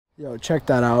Yo, check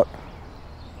that out.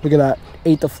 Look at that.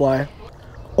 Ate the fly.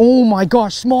 Oh my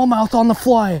gosh, smallmouth on the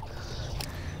fly.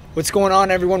 What's going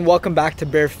on, everyone? Welcome back to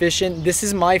Bear Fishing. This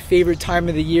is my favorite time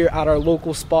of the year at our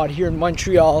local spot here in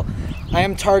Montreal. I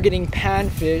am targeting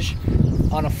panfish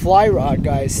on a fly rod,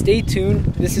 guys. Stay tuned.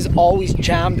 This is always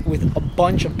jammed with a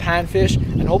bunch of panfish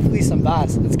and hopefully some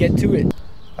bass. Let's get to it.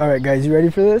 All right, guys, you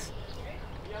ready for this?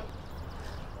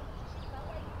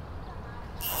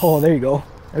 Oh, there you go.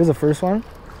 There's the first one.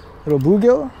 Little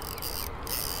bluegill.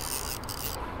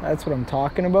 That's what I'm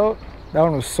talking about. That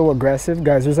one was so aggressive.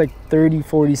 Guys, there's like 30,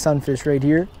 40 sunfish right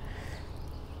here.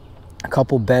 A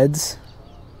couple beds.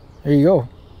 There you go.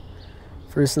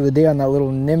 First of the day on that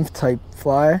little nymph type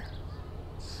fly.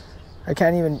 I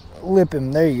can't even lip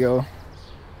him. There you go.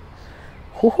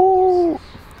 Ho-ho!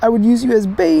 I would use you as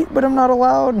bait, but I'm not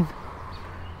allowed.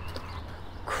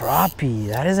 Crappie.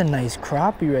 That is a nice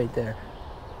crappie right there.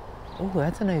 Oh,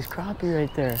 that's a nice crappie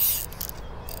right there.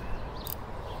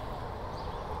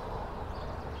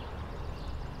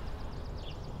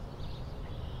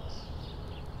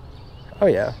 Oh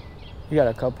yeah, you got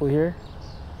a couple here.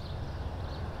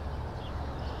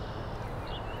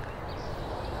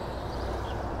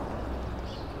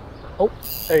 Oh,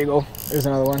 there you go. There's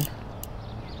another one.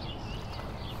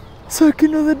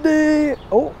 Second of the day.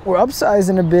 Oh, we're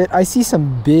upsizing a bit. I see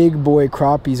some big boy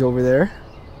crappies over there.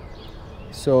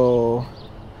 So,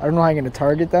 I don't know how I'm going to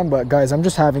target them, but guys, I'm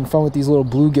just having fun with these little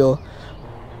bluegill.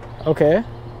 Okay.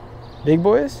 Big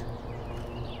boys?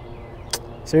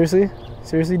 Seriously?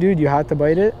 Seriously, dude, you had to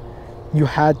bite it? You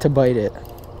had to bite it.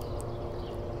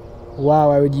 Wow,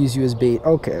 I would use you as bait.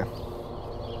 Okay.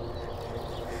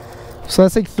 So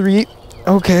that's like 3.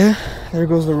 Okay, there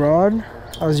goes the rod.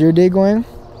 How's your day going?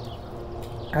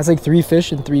 That's like 3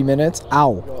 fish in 3 minutes.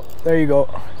 Ow. There you go.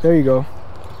 There you go.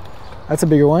 That's a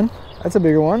bigger one. That's a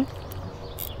bigger one.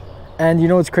 And you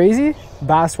know what's crazy?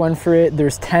 Bass went for it.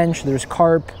 There's tench, there's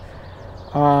carp.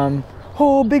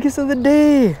 Oh, biggest of the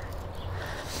day.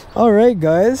 All right,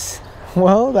 guys.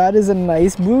 Well, that is a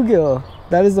nice bluegill.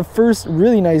 That is the first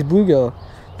really nice bluegill.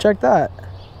 Check that.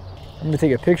 I'm gonna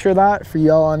take a picture of that for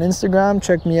y'all on Instagram.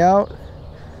 Check me out.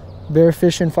 Bear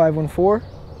Fishing 514.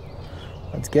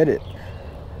 Let's get it.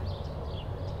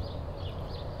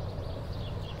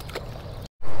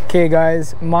 Okay,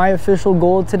 guys, my official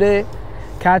goal today,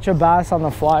 catch a bass on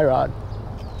the fly rod.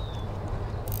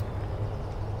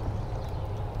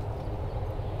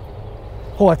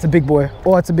 Oh, that's a big boy.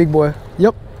 Oh, that's a big boy.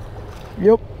 Yep.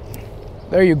 Yep.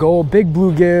 There you go. Big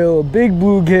bluegill. Big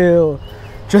bluegill.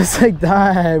 Just like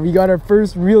that. We got our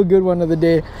first real good one of the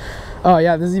day. Oh,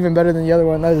 yeah. This is even better than the other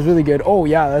one. That is really good. Oh,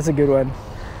 yeah. That's a good one.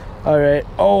 All right.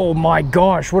 Oh, my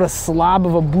gosh. What a slab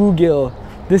of a bluegill.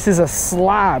 This is a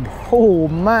slab. Oh,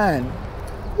 man.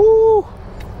 Woo.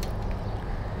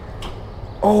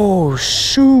 Oh,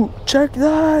 shoot. Check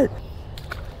that.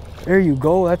 There you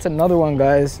go. That's another one,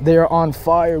 guys. They are on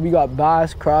fire. We got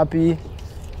bass, crappie.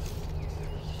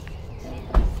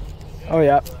 Oh,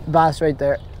 yeah. Bass right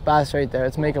there. Bass right there.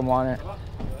 Let's make him want it.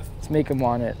 Let's make him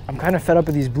want it. I'm kind of fed up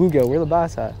with these bluegill. Where the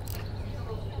bass at?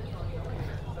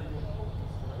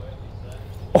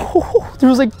 Oh, there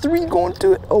was like 3 going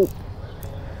to it. Oh,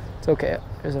 it's okay.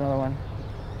 There's another one.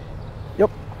 Yep.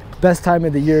 Best time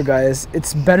of the year, guys.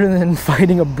 It's better than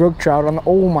fighting a brook trout on the,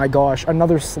 oh my gosh,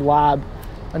 another slab.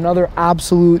 Another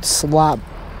absolute slab.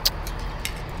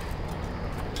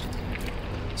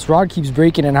 This rod keeps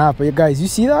breaking in half, but guys, you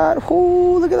see that?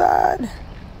 Oh, look at that.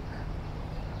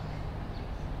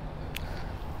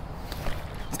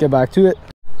 Let's get back to it.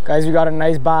 Guys, we got a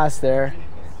nice bass there.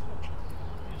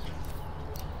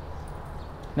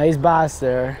 Nice bass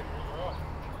there.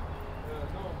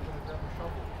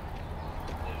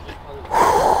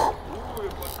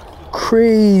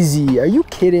 Crazy. Are you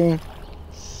kidding?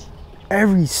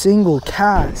 Every single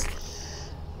cast.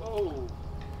 Oh.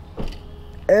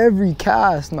 Every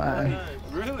cast, man.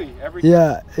 Really? Every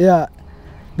yeah, cast? Yeah.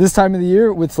 This time of the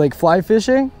year with like fly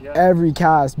fishing, yeah. Every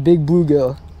cast, big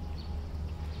bluegill.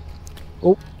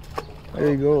 Oh,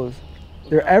 there he goes.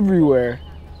 They're everywhere.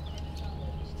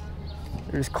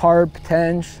 There's carp,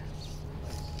 tench.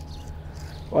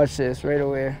 Watch this right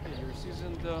away. You're a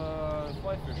seasoned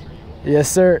fly fisher.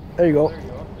 Yes, sir. There you go. There you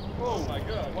go. Oh my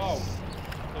God! Wow.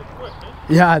 They're quick,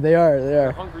 eh? Yeah, they are. They are.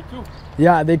 They're hungry too.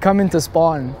 Yeah, they come into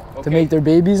spawn to make their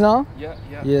babies now. Yeah,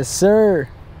 yeah. Yes, sir.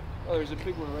 Oh, there's a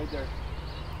big one right there.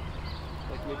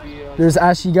 Like maybe. There's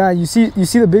ashy guy. You see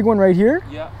the big one right here?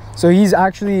 Yeah. So he's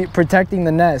actually protecting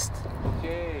the nest.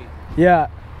 Okay. Yeah.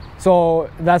 So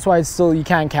that's why it's still, you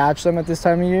can't catch them at this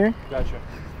time of year. Gotcha.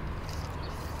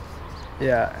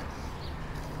 Yeah.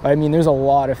 I mean, there's a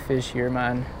lot of fish here,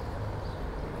 man.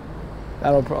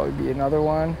 That'll probably be another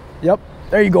one. Yep,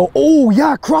 there you go. Oh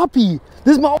yeah, crappie.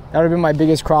 This is my, that would have been my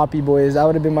biggest crappie, boys. That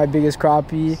would have been my biggest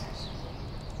crappie.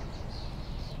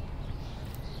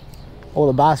 Oh,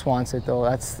 the bass wants it though.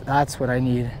 That's what I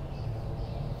need.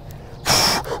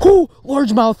 Oh,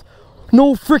 largemouth.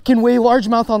 No freaking way,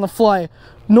 largemouth on the fly.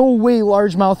 No way,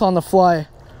 largemouth on the fly.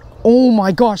 Oh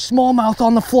my gosh, smallmouth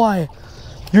on the fly.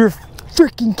 You're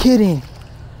freaking kidding.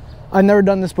 I've never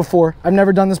done this before. I've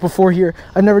never done this before here.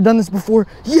 I've never done this before.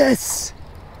 Yes.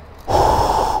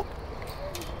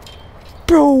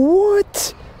 Bro,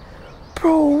 what?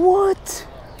 Bro, what?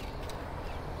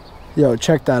 Yo,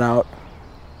 check that out.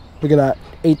 Look at that.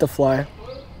 Ate the fly.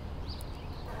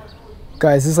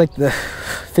 Guys, this is like the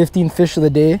 15th fish of the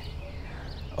day.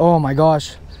 Oh my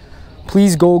gosh.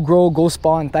 Please go grow, go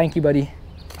spawn. Thank you, buddy.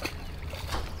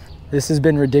 This has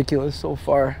been ridiculous so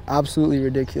far. Absolutely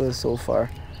ridiculous so far.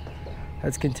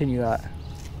 Let's continue that.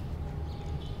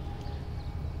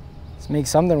 Let's make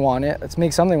something want it. Let's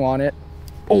make something want it.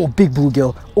 Oh, big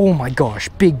bluegill. Oh my gosh,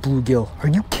 big bluegill. Are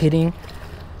you kidding?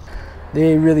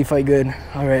 They really fight good.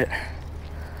 All right.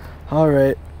 All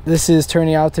right. This is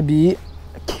turning out to be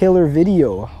a killer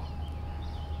video.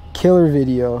 Killer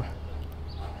video.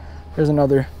 There's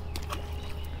another.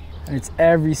 And it's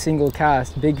every single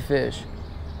cast. Big fish.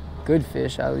 Good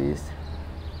fish, at least.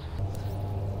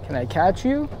 Can I catch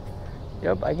you?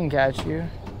 Yep, I can catch you.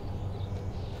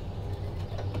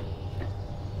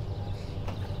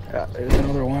 Yeah, there's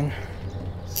another one.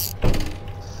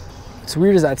 What's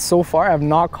weird is that so far I have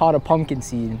not caught a pumpkin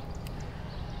seed.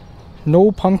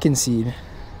 No pumpkin seed.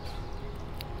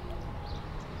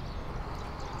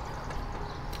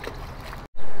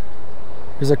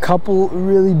 There's a couple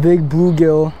really big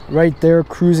bluegill right there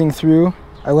cruising through.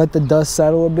 I let the dust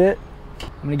settle a bit. I'm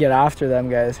gonna get after them,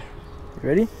 guys. You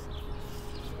ready?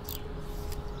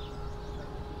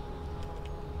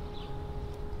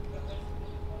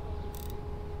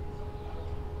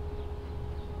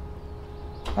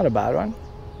 Not a bad one.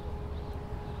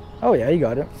 Oh yeah, he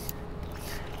got it.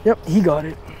 Yep, he got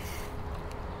it.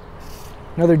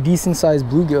 Another decent sized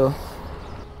bluegill.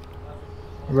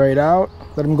 Right out,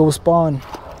 let him go spawn.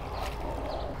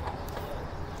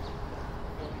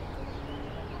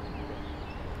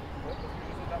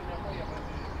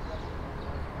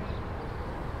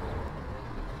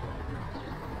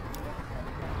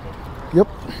 Yep.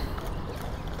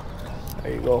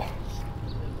 There you go.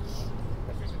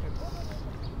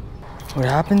 What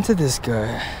happened to this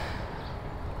guy?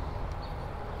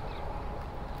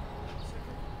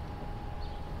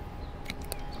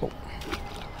 Oh.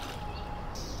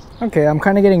 Okay, I'm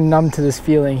kind of getting numb to this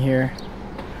feeling here.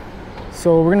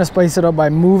 So we're gonna spice it up by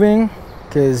moving,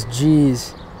 because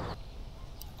geez.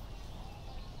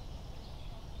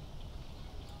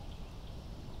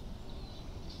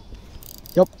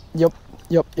 Yep.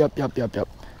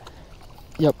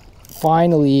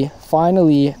 Finally,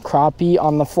 crappie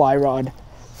on the fly rod.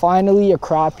 Finally, a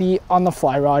crappie on the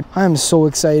fly rod. I am so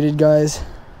excited, guys.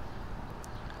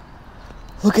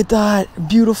 Look at that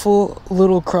beautiful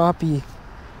little crappie.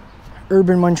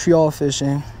 Urban Montreal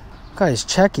fishing. Guys,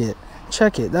 check it.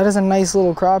 Check it. That is a nice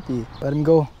little crappie. Let him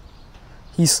go.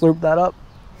 He slurped that up.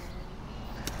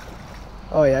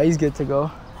 Oh yeah, he's good to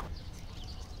go.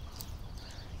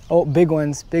 Oh, big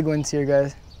ones here,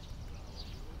 guys.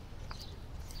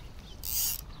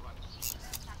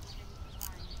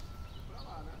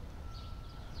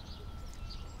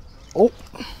 Oh,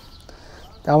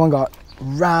 that one got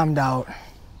rammed out.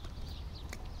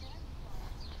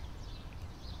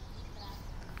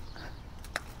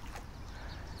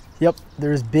 Yep,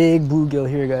 there's big bluegill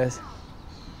here, guys.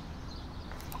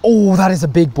 Oh, that is a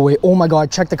big boy. Oh my God,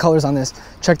 check the colors on this.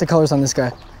 Check the colors on this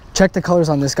guy. Check the colors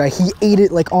on this guy. He ate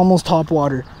it like almost top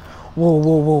water.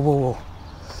 Whoa.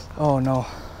 Oh no,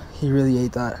 he really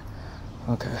ate that.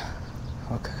 Okay.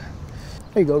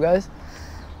 There you go, guys.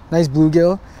 Nice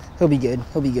bluegill. He'll be good.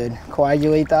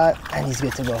 Coagulate that and he's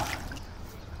good to go.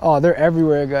 Oh, they're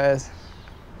everywhere, guys.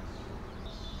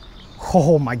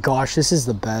 Oh my gosh, this is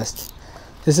the best.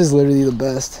 This is literally the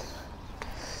best.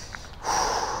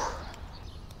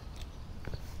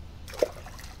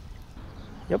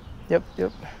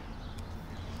 Yep.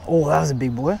 Oh, that was a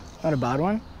big boy. Not a bad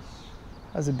one.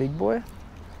 That was a big boy.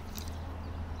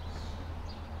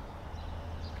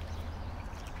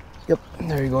 Yep,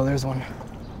 there you go, there's one.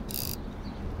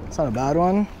 It's not a bad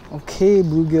one. Okay,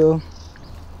 bluegill.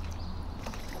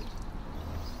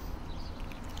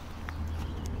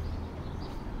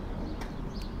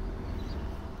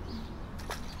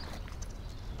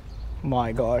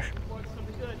 My gosh.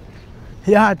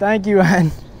 Yeah, thank you,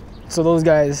 man. So those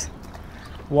guys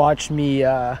watched me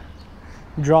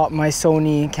dropped my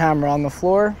Sony camera on the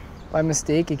floor by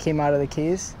mistake. It came out of the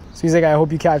case. So he's like, I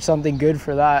hope you catch something good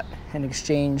for that in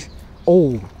exchange.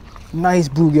 Oh, nice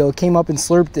bluegill. Came up and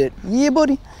slurped it. Yeah,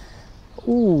 buddy.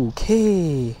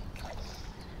 Okay.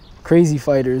 Crazy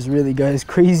fighters, really, guys.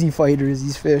 Crazy fighters,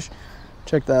 these fish.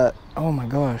 Check that. Oh my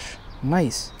gosh.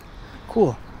 Nice.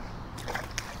 Cool.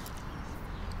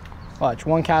 Watch,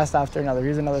 one cast after another.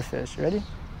 Here's another fish. You ready?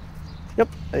 Yep,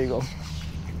 there you go.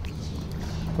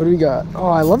 What do we got? Oh,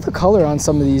 I love the color on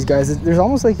some of these guys. There's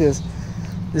almost like this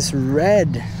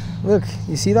red. Look,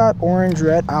 you see that? Orange,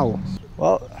 red. Ow.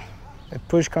 Well, if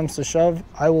push comes to shove,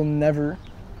 I will never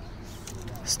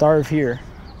starve here.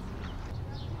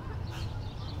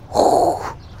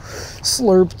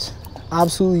 Slurped.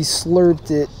 Absolutely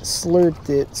slurped it. Slurped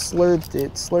it. Slurped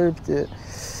it. Slurped it.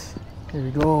 Here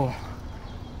we go.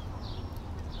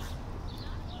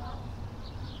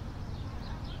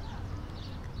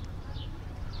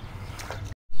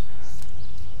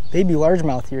 Baby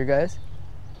largemouth here, guys.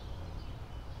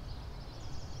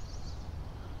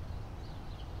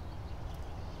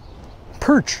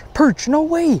 Perch, perch, no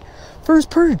way. First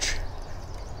perch.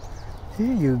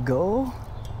 Here you go.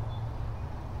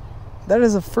 That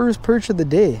is the first perch of the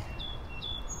day.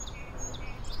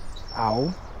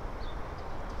 Ow.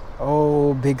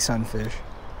 Oh, big sunfish.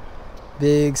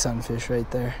 Big sunfish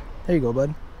right there. There you go,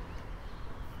 bud.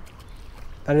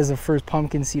 That is the first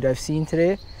pumpkin seed I've seen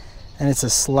today. And it's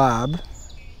a slab,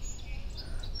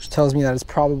 which tells me that it's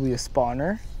probably a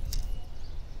spawner.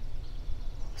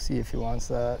 See if he wants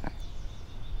that.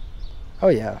 Oh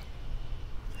yeah.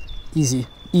 Easy,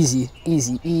 easy,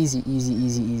 easy, easy, easy,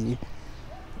 easy, easy.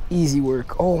 Easy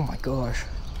work. Oh my gosh.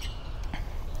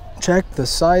 Check the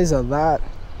size of that.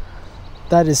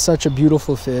 That is such a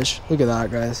beautiful fish. Look at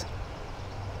that, guys.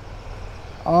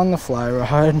 On the fly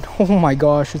rod. Oh my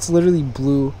gosh, it's literally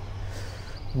blue.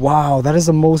 Wow, that is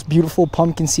the most beautiful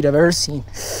pumpkin seed I've ever seen.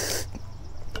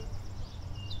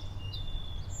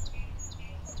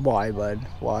 Why, bud?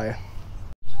 Why?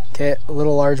 Okay,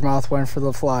 little largemouth went for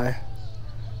the fly.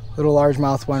 Little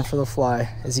largemouth went for the fly.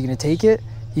 Is he gonna take it?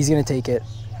 He's gonna take it.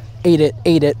 Ate it,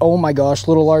 ate it. Oh my gosh,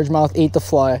 little largemouth ate the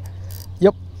fly.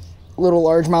 Yep, little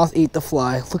largemouth ate the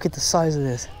fly. Look at the size of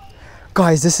this.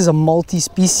 Guys, this is a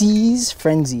multi-species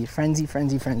frenzy. Frenzy,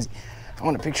 frenzy, frenzy. I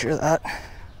want a picture of that.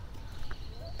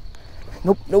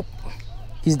 Nope, nope.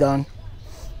 He's done.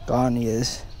 Gone he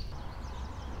is.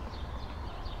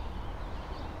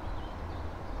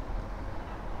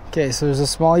 Okay, so there's a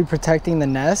smallie protecting the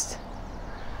nest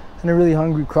and a really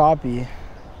hungry crappie.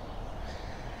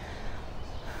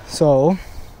 So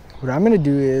what I'm gonna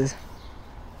do is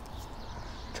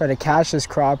try to catch this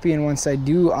crappie, and once I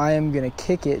do, I am gonna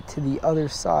kick it to the other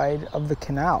side of the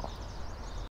canal.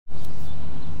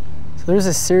 So there's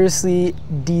a seriously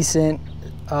decent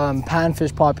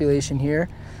panfish population here.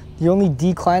 The only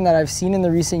decline that I've seen in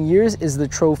the recent years is the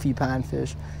trophy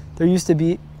panfish. There used to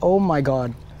be, oh my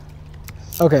god.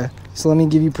 Okay, so let me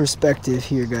give you perspective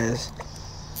here, guys.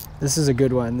 This is a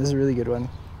good one. This is a really good one.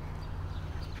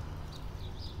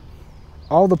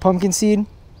 All the pumpkin seed,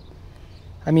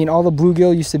 I mean, all the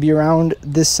bluegill used to be around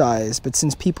this size, but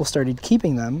since people started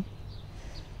keeping them,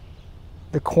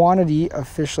 the quantity of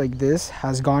fish like this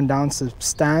has gone down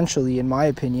substantially, in my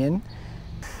opinion.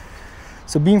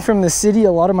 So being from the city,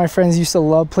 a lot of my friends used to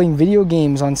love playing video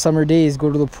games on summer days,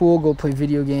 go to the pool, go play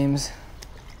video games,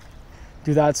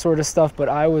 do that sort of stuff. But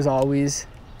I was always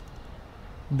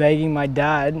begging my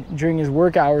dad during his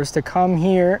work hours to come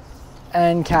here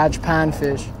and catch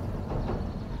panfish.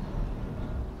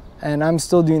 And I'm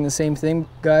still doing the same thing,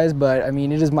 guys, but I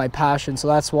mean, it is my passion. So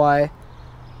that's why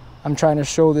I'm trying to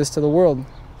show this to the world.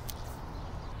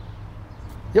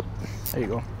 Yep, there you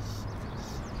go.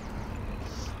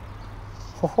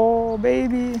 Oh,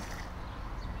 baby.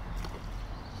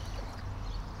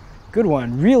 Good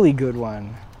one, really good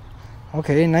one.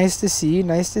 Okay, nice to see,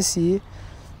 nice to see.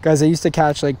 Guys, I used to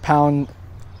catch like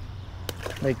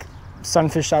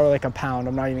sunfish that were like a pound.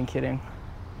 I'm not even kidding.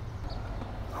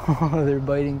 Oh, they're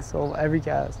biting so every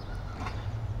cast.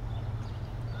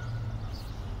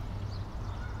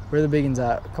 Where are the big ones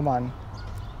at? Come on.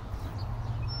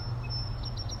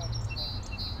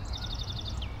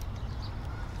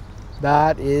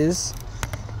 That is,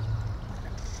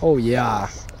 oh yeah,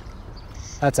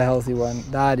 that's a healthy one.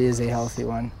 That is a healthy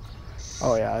one.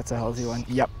 Oh yeah, that's a healthy one.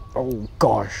 Yep. Oh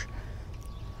gosh.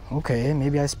 Okay,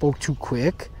 maybe I spoke too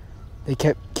quick. They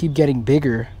keep getting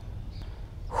bigger.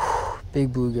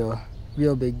 Big bluegill,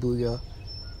 real big bluegill.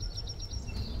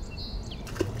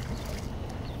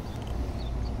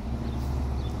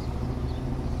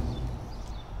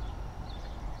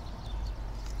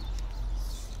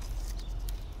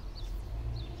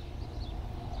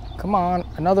 Come on,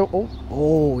 another,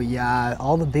 oh yeah,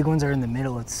 all the big ones are in the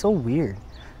middle. It's so weird.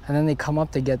 And then they come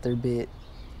up to get their bait.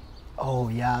 Oh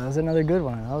yeah, that was another good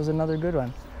one. That was another good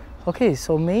one. Okay,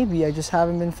 so maybe I just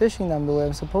haven't been fishing them the way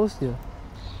I'm supposed to.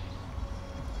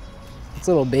 It's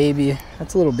a little baby.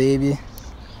 That's a little baby.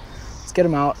 Let's get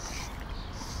him out.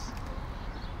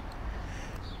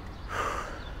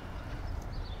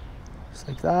 Just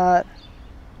like that.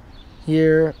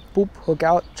 Here, boop, hook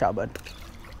out, ciao bud.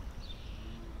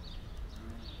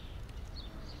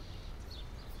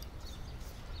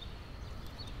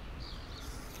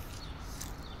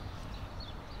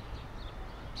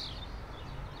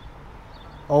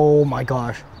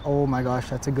 Oh my gosh,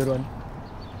 that's a good one.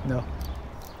 No.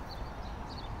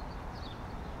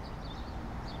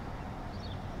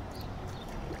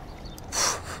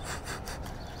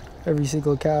 Every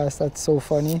single cast, that's so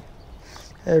funny.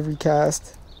 Every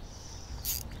cast.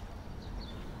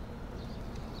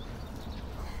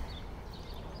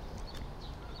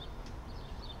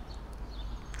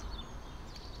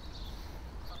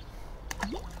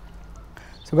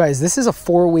 So guys, this is a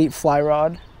 4-weight fly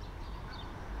rod.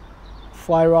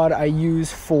 Fly rod I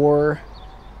use for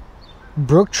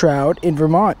brook trout in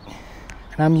Vermont.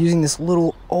 And I'm using this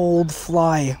little old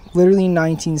fly, literally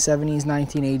 1970s,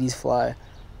 1980s fly.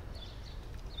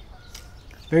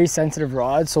 Very sensitive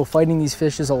rod, so fighting these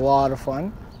fish is a lot of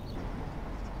fun.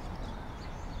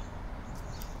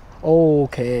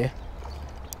 Okay.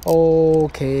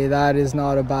 Okay, that is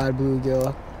not a bad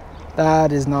bluegill.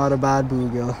 That is not a bad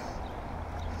bluegill.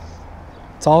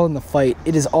 It's all in the fight.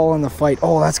 It is all in the fight.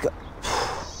 Oh, that's good.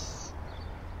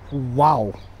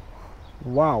 Wow.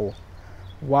 Wow.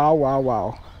 Wow, wow,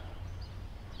 wow.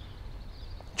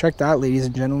 Check that, ladies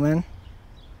and gentlemen.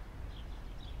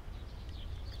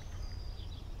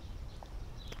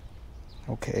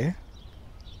 Okay.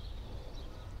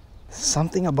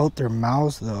 Something about their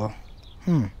mouths, though.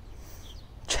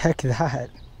 Check that.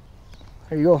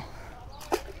 There you go.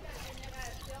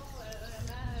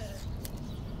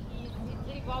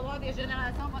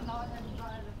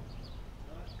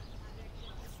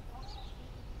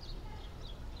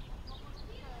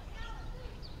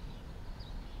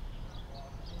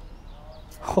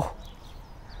 Oh.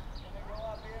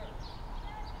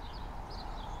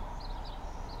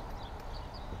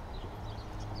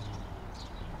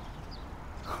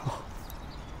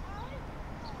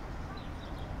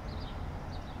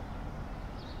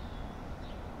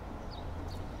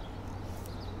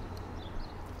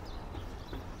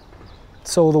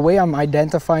 So the way I'm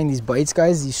identifying these bites,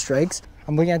 guys, these strikes,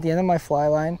 I'm looking at the end of my fly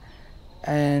line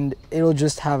and it'll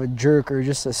just have a jerk or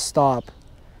just a stop,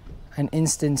 an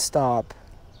instant stop.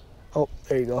 Oh,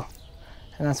 there you go.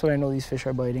 And that's what I know these fish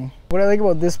are biting. What I like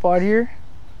about this spot here,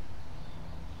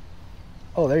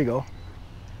 oh, there you go.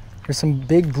 There's some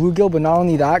big bluegill, but not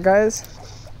only that, guys,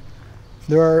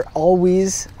 there are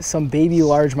always some baby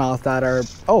largemouth that are,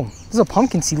 oh, this is a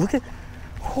pumpkin seed. Look at,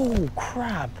 oh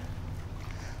crap.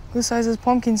 Look at the size of this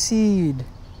pumpkin seed.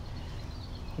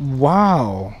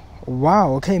 Wow.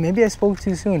 Wow, okay, maybe I spoke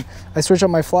too soon. I switched up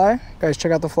my fly. Guys,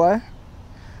 check out the fly.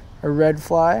 A red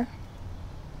fly.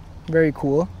 Very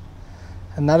cool.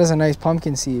 And that is a nice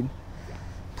pumpkin seed.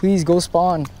 Please go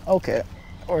spawn. Okay.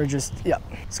 Or just, yeah.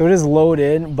 So it is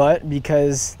loaded, but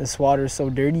because this water is so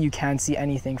dirty, you can't see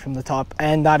anything from the top.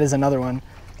 And that is another one.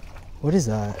 What is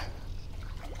that?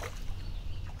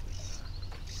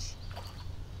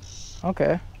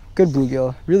 Okay. Good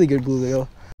bluegill. Really good bluegill.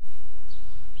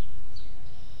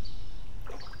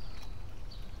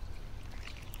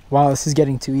 Wow, this is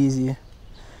getting too easy.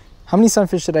 How many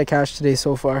sunfish did I catch today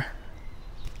so far?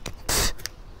 Pfft.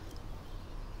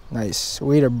 Nice.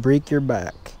 Way to break your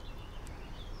back.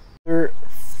 They're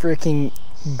freaking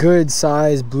good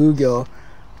size bluegill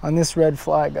on this red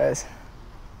fly, guys.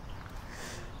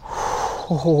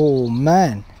 Oh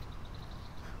man.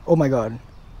 Oh my god.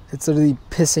 It's literally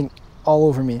pissing all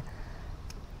over me.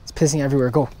 It's pissing everywhere.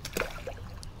 Go.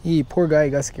 He poor guy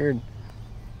got scared.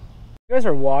 If you guys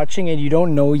are watching and you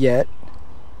don't know yet,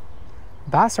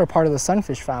 bass are part of the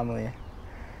sunfish family.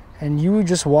 And you would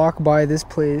just walk by this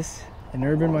place in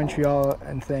urban Montreal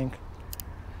and think,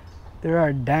 there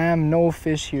are damn no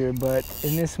fish here, but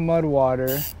in this mud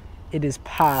water, it is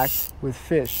packed with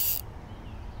fish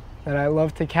that I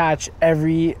love to catch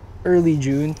every early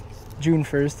June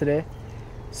 1st today.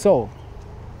 So,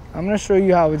 I'm gonna show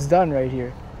you how it's done right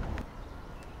here.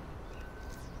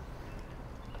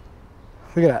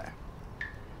 Look at that.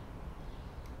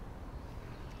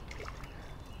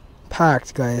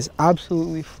 Packed, guys,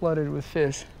 absolutely flooded with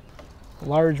fish.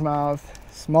 Largemouth,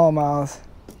 smallmouth,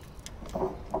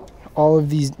 all of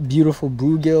these beautiful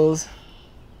bluegills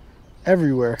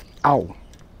everywhere. Ow.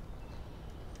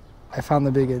 I found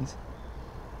the big ones.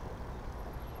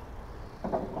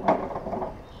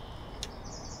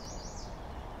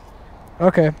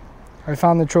 Okay, I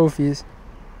found the trophies.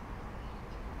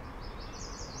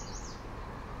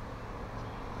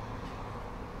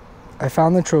 I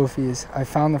found the trophies. I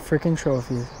found the freaking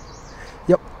trophies.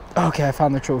 Yep. Okay, I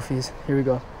found the trophies. Here we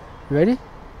go. You ready?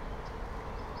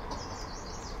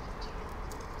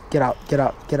 Get out, get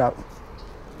out, get out.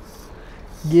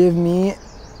 Give me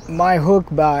my hook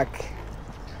back.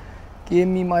 Give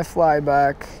me my fly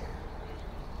back.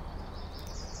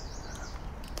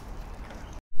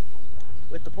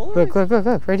 With the Polaroid? Look, look, look,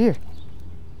 look, right here.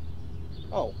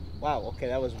 Oh, wow. Okay,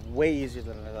 that was way easier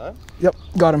than I thought. Yep,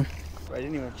 got him. I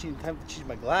didn't even have to change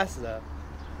my glasses out.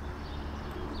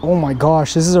 Oh my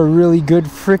gosh, this is a really good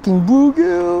freaking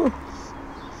bluegill.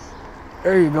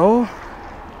 There you go.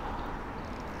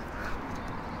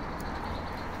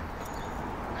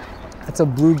 That's a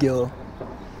bluegill.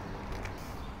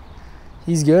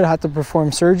 He's good. Had to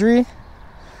perform surgery.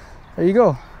 There you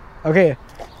go. Okay,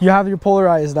 you have your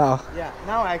polarized now. Yeah,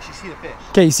 now I actually see the fish.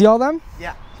 Okay, you see all them?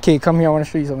 Yeah. Okay, come here. I want to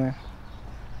show you something.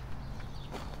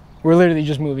 We're literally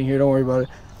just moving here. Don't worry about it.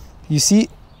 You see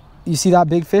that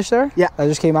big fish there? Yeah. That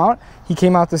just came out? He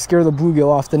came out to scare the bluegill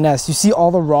off the nest. You see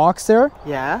all the rocks there?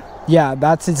 Yeah. Yeah,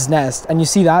 that's its nest. And you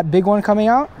see that big one coming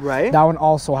out? Right. That one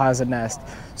also has a nest.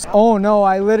 So, oh no,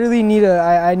 I literally need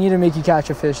I need to make you catch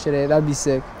a fish today. That'd be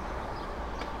sick.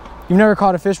 You've never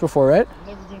caught a fish before, right? I've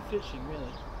never been fishing,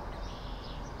 really.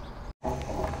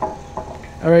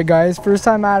 All right, guys, first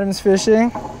time Adam's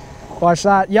fishing. Watch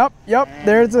that. Yep,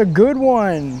 there's a good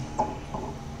one.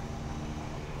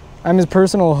 I'm his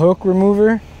personal hook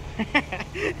remover.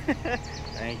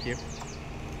 Thank you.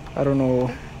 I don't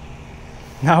know.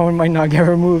 That one might not get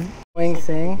removed.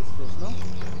 Thing.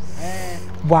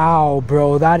 Wow,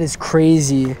 bro, that is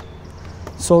crazy.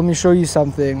 So let me show you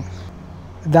something.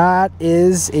 That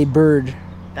is a bird.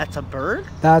 That's a bird?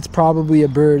 That's probably a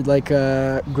bird, like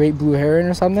a great blue heron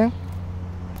or something.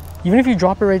 Even if you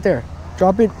drop it right there.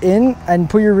 Drop it in and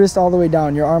put your wrist all the way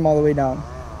down, your arm all the way down.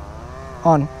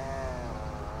 On.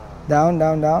 Down,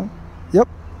 down, down. Yep.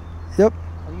 Yep.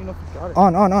 How do you know if you got it?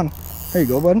 On. There you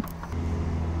go, bud.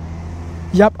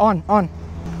 Yep, on.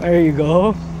 There you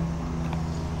go.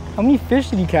 How many fish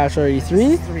did you catch already?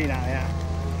 3? 3 now, yeah.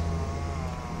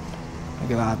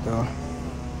 Look at that, bro.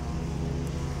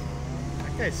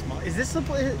 That guy's small. Is this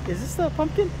the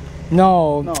pumpkin?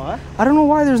 No. No, huh? I don't know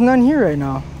why there's none here right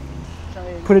now.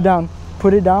 Put it down.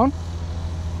 Put it down.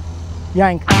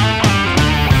 Yank.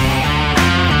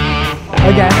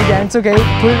 Again, it's okay.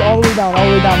 Put it all the way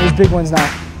down, There's big ones now.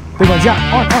 Big ones, yeah,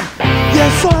 on.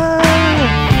 Yes, sir!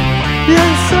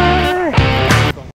 Yes, sir!